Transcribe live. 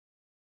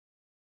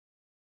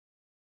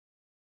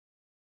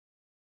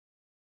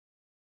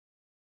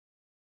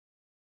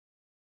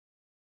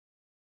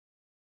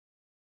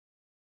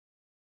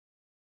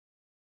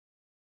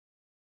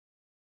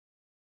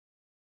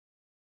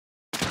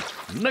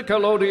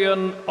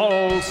Nickelodeon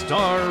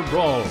All-Star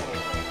Brawl.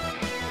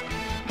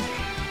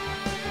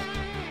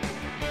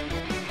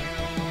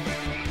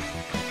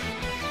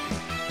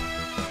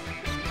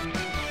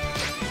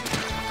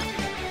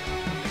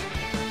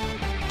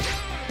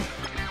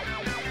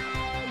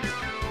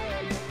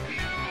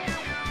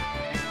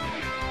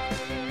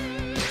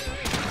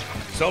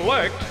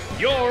 Select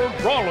your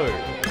brawler.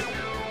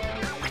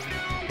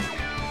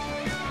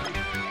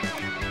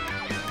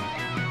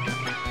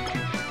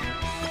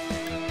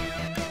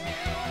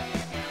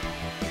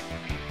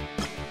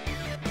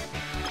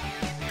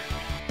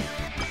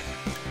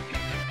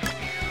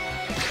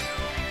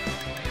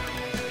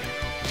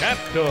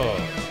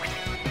 Catdog,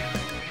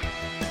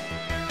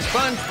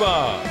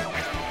 SpongeBob,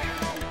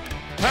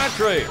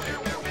 Patrick,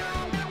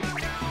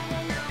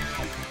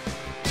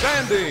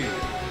 Sandy.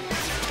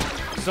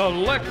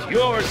 Select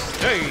your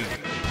stage.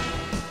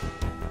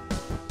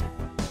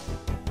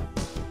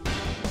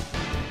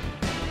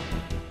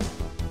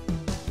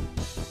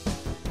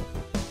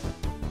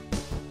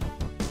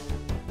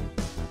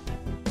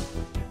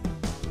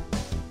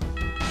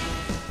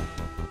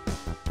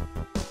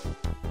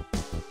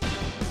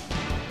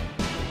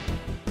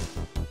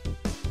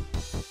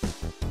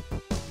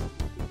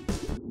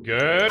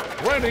 Get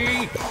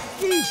ready!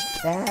 Geez,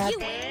 Cat. You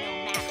ain't no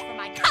match for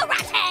my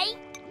karate!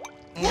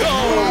 Go!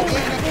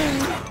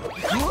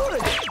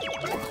 Good.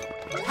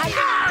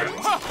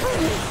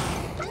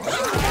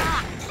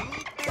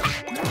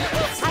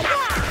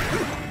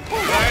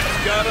 That's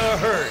gotta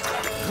hurt.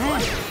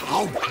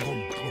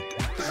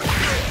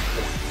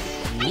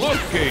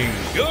 Looking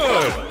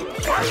good.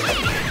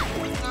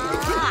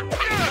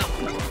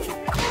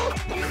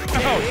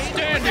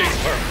 Outstanding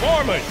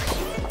performance.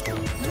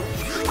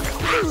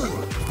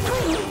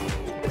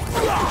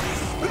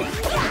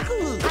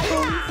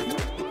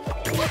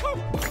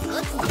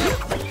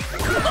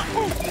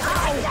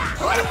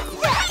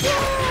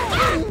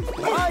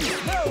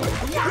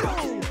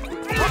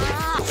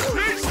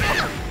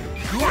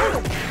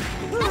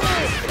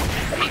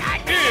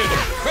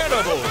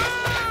 Incredible.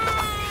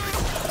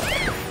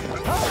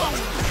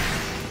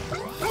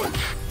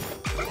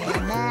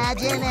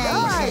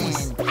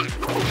 Imagination.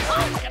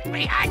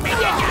 Behind me,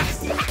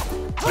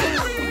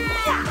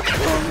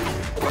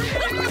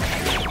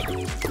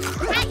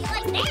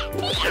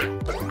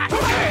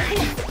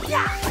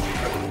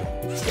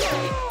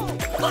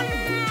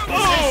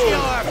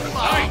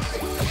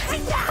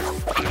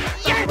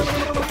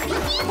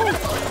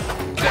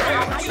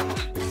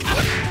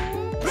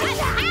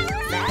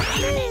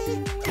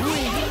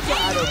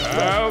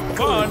 Have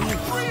fun.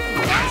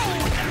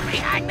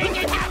 behind me,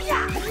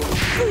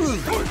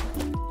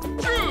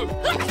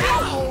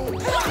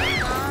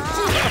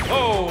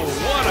 Oh,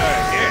 what a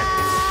hit.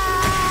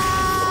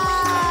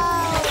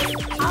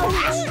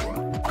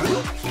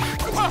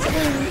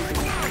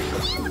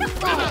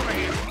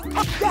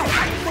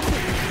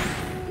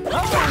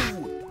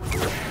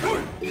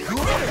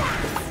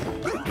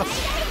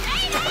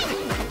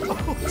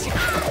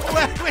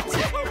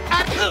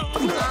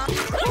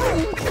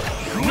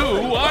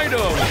 New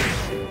item.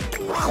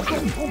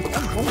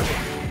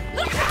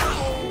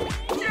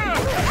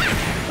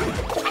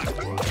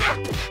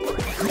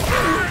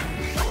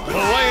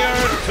 Player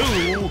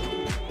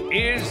 2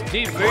 is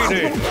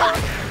defeated.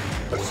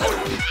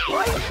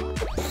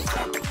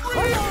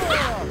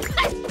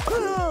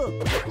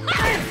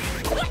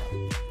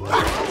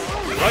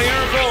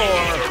 Player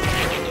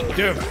 4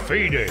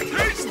 defeated.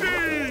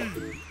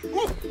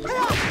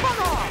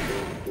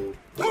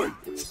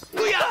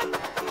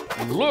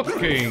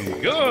 Looking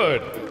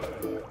good.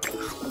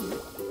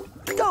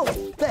 Go,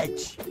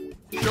 fetch.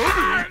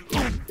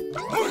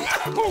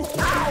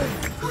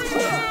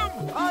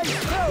 I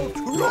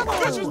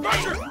smell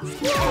trouble.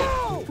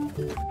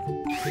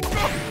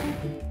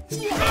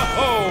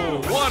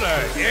 Oh, what a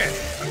hit.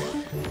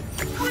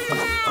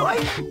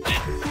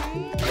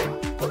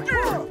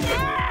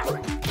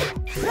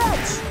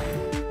 Fetch.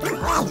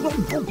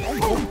 Good.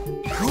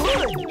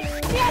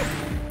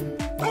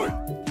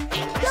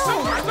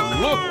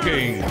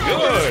 Looking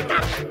good.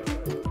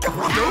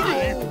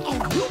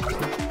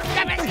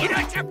 You know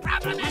what your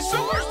problem is?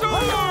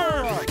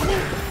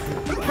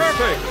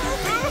 Perfect.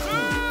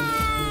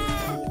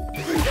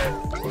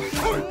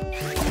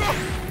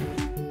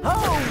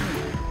 Oh.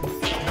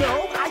 No,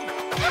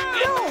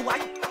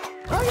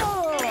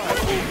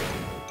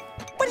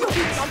 what do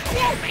you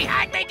think?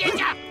 Behind me,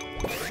 ninja!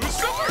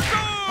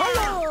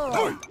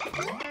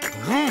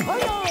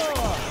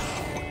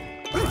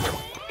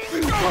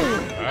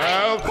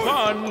 Have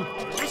fun.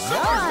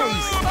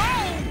 Nice.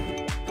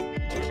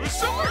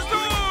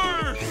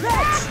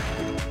 Fetch.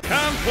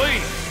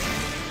 Complete.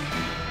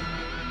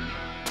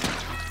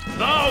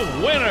 The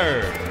winner.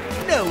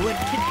 No one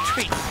can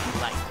treat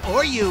you like,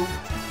 or you,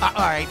 all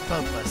right,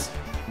 both of us,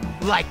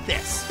 like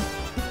this.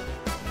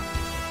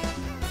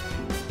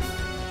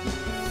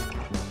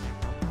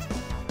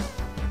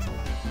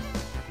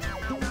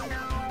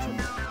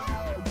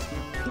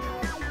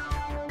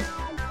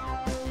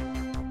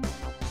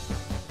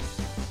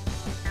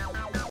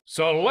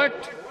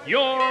 Select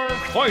your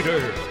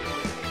fighter.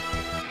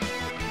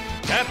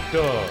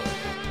 Catdog.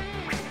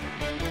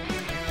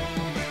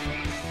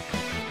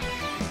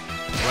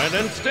 Ren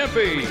and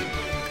Stimpy.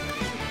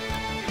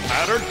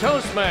 Powdered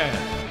Toast Man.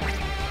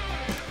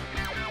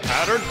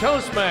 Powdered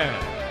Toast Man.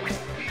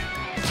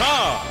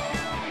 Tom.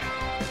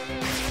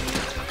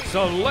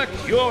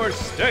 Select your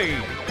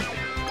stage.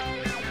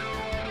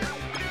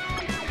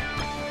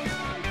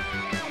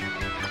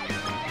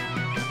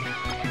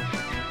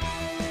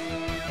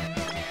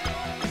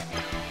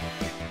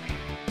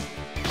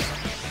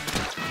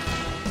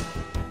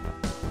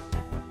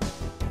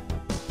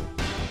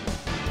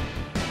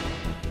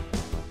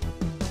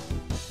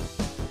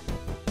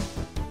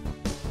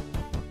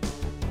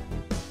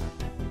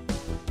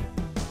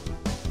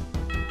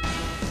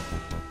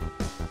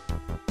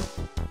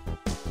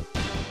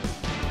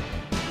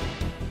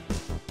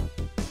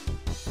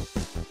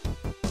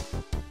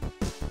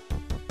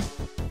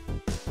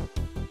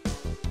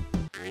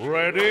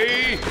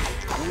 Ready?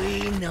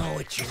 We know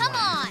what you Come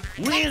on. want.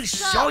 We'll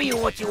show you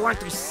what you want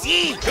to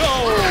see. Go!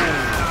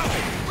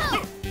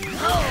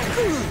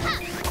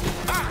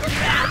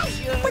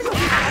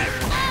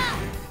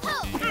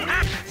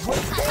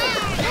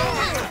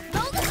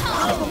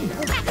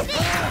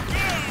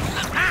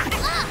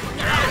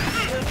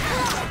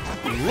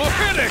 Look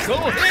at it,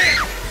 go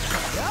hit!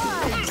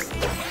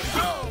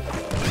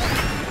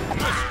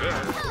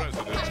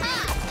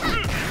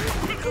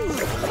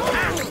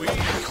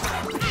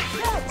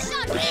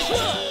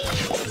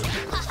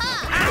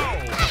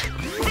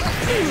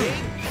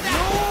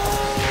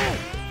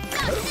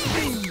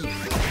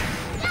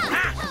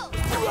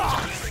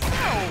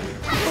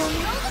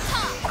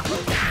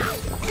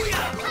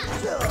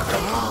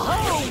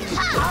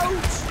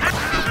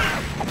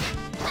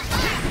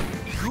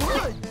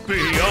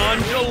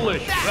 Beyond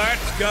delicious.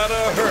 That's gotta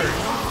hurt.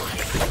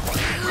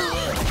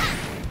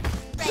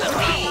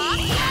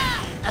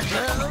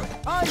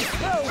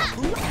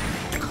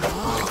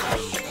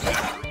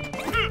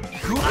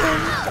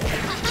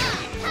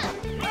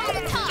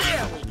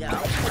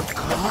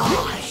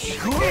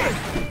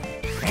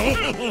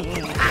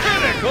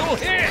 Critical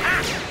hit!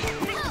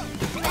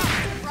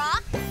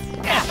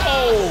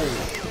 Oh!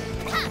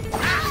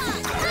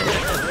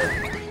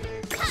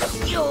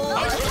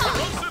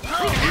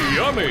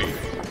 Yummy!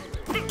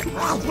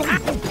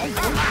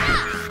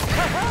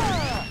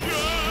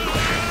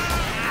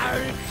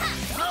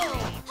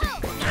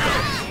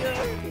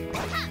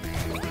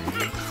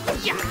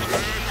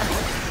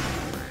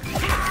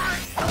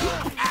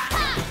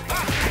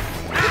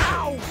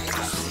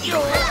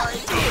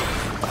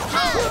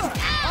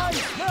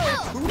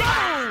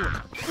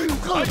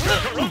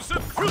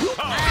 Corrosive fruit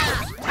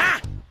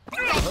pie!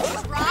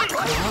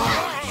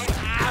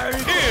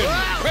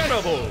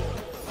 Incredible!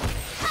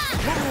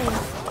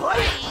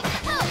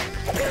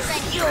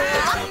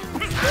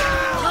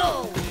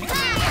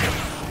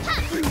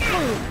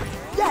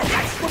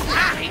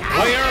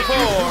 Player 4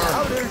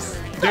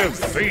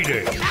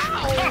 defeated.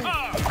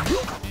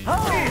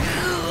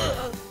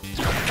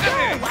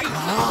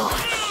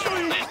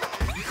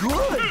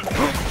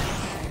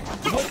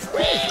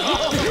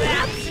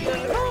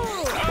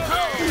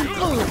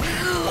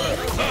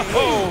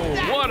 Oh,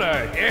 what a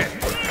hit!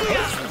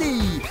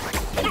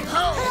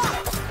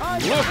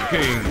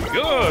 Looking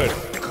good.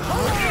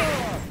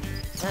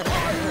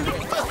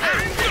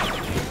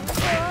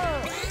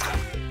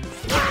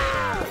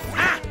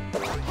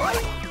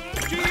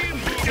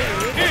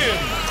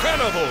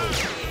 Incredible!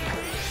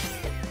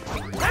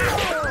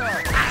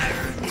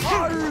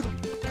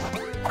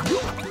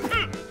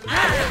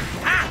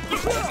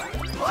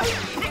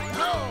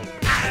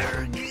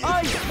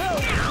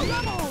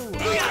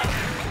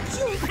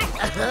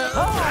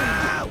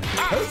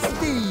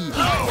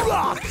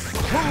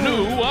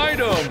 New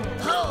item!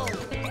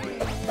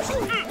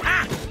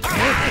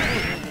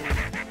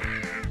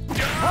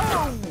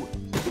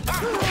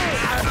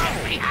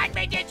 Behind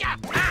me, did ya?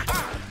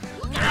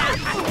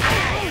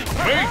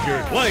 Major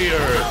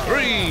Player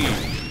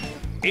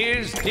 3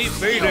 is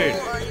defeated.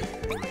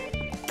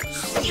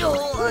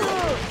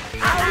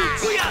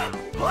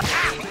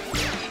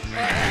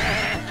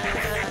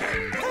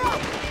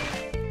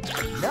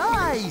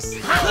 Nice!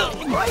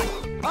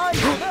 I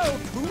smell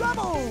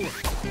trouble!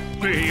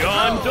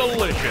 Beyond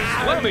delicious,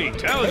 let me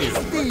tell you.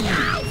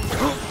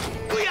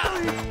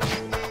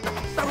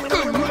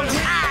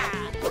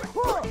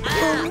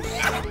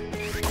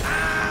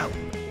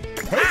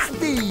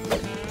 Tasty!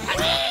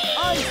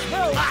 I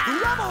smell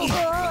trouble!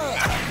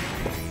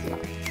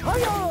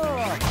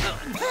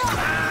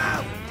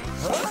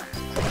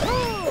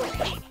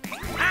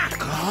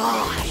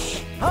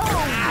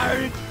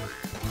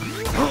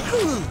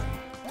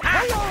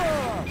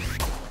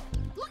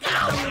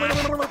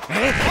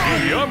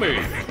 Yummy!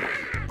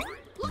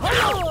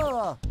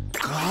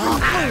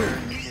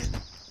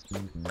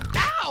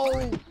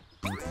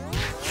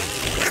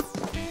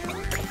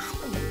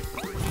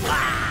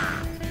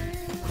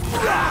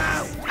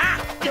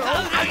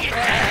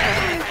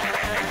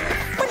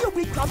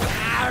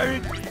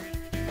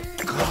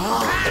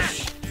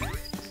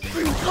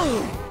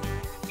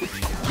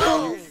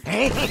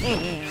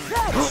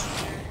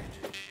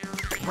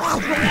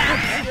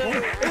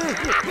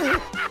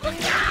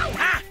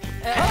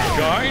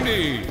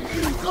 Shiny.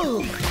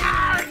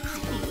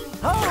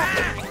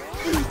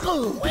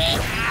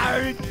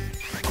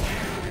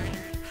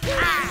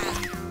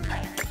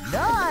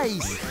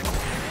 Nice!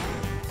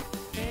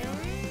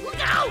 Look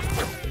out!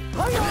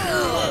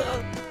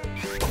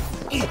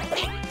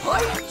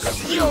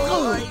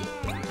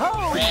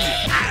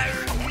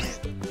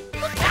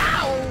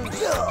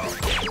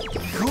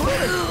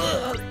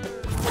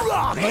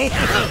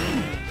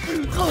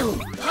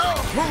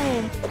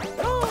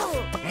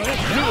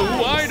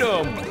 New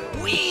item.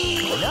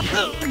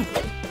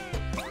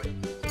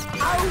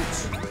 Ouch!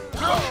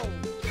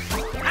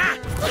 Look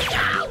out!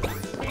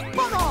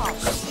 Bug off! Bug off!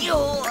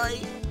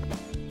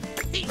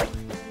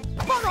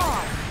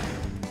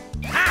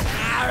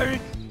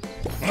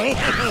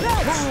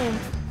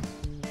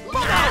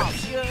 Bug off!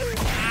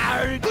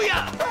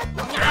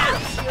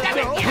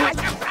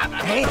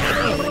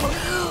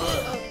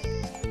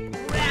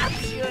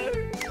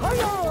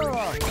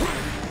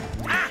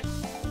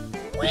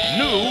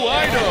 New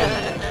item.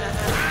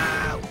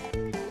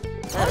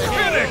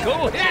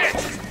 Critical hit.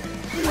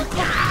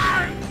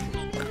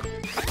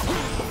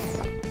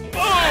 Oh!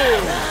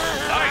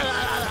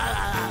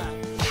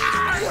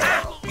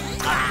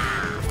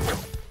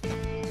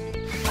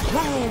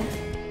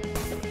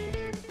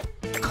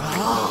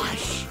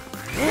 Nice.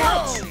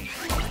 Gosh!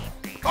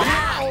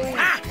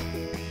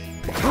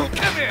 Come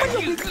here.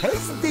 It'll be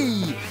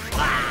tasty!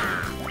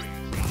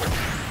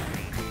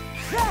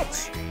 Catch!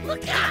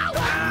 Look out!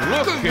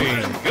 Looking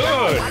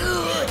good.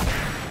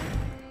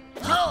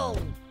 Oh!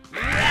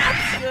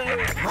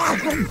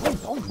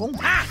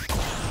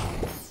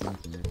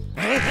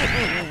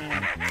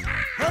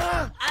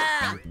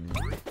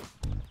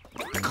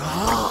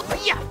 Gosh!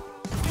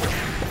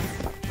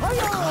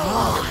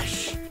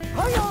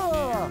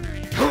 Hiya!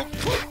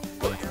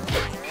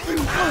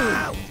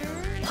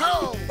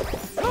 Oh!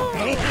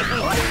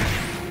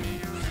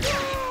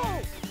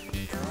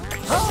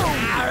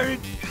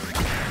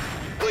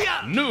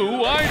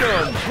 New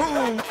item.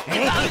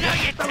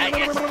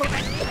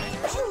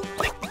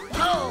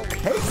 Oh!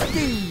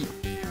 Tasty!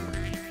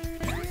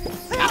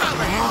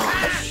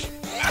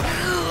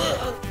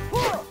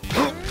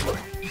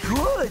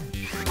 Good!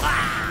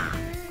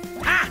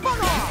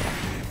 Bug off!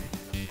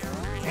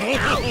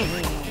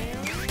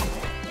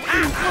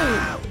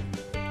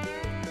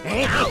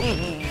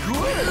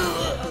 Good!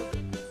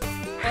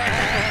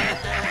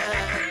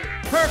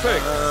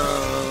 Perfect.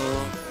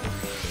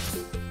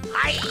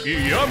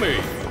 Yummy.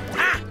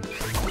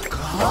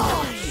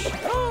 Gosh!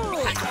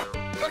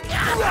 Look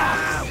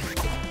out!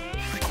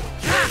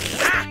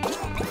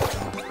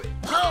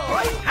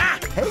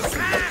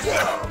 Tasty!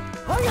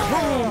 Hiya!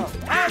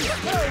 I'm so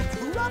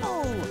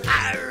trouble!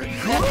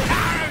 Go!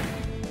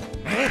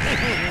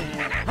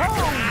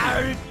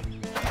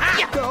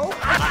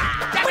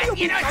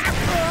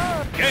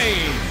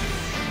 Game.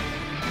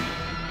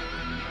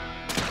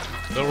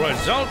 The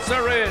results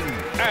are in,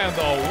 and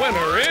the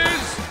winner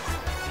is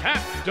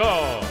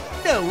Catdog.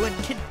 No one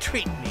can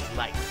treat me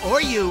like,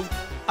 or you,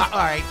 all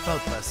right,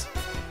 both of us,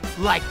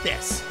 like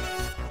this.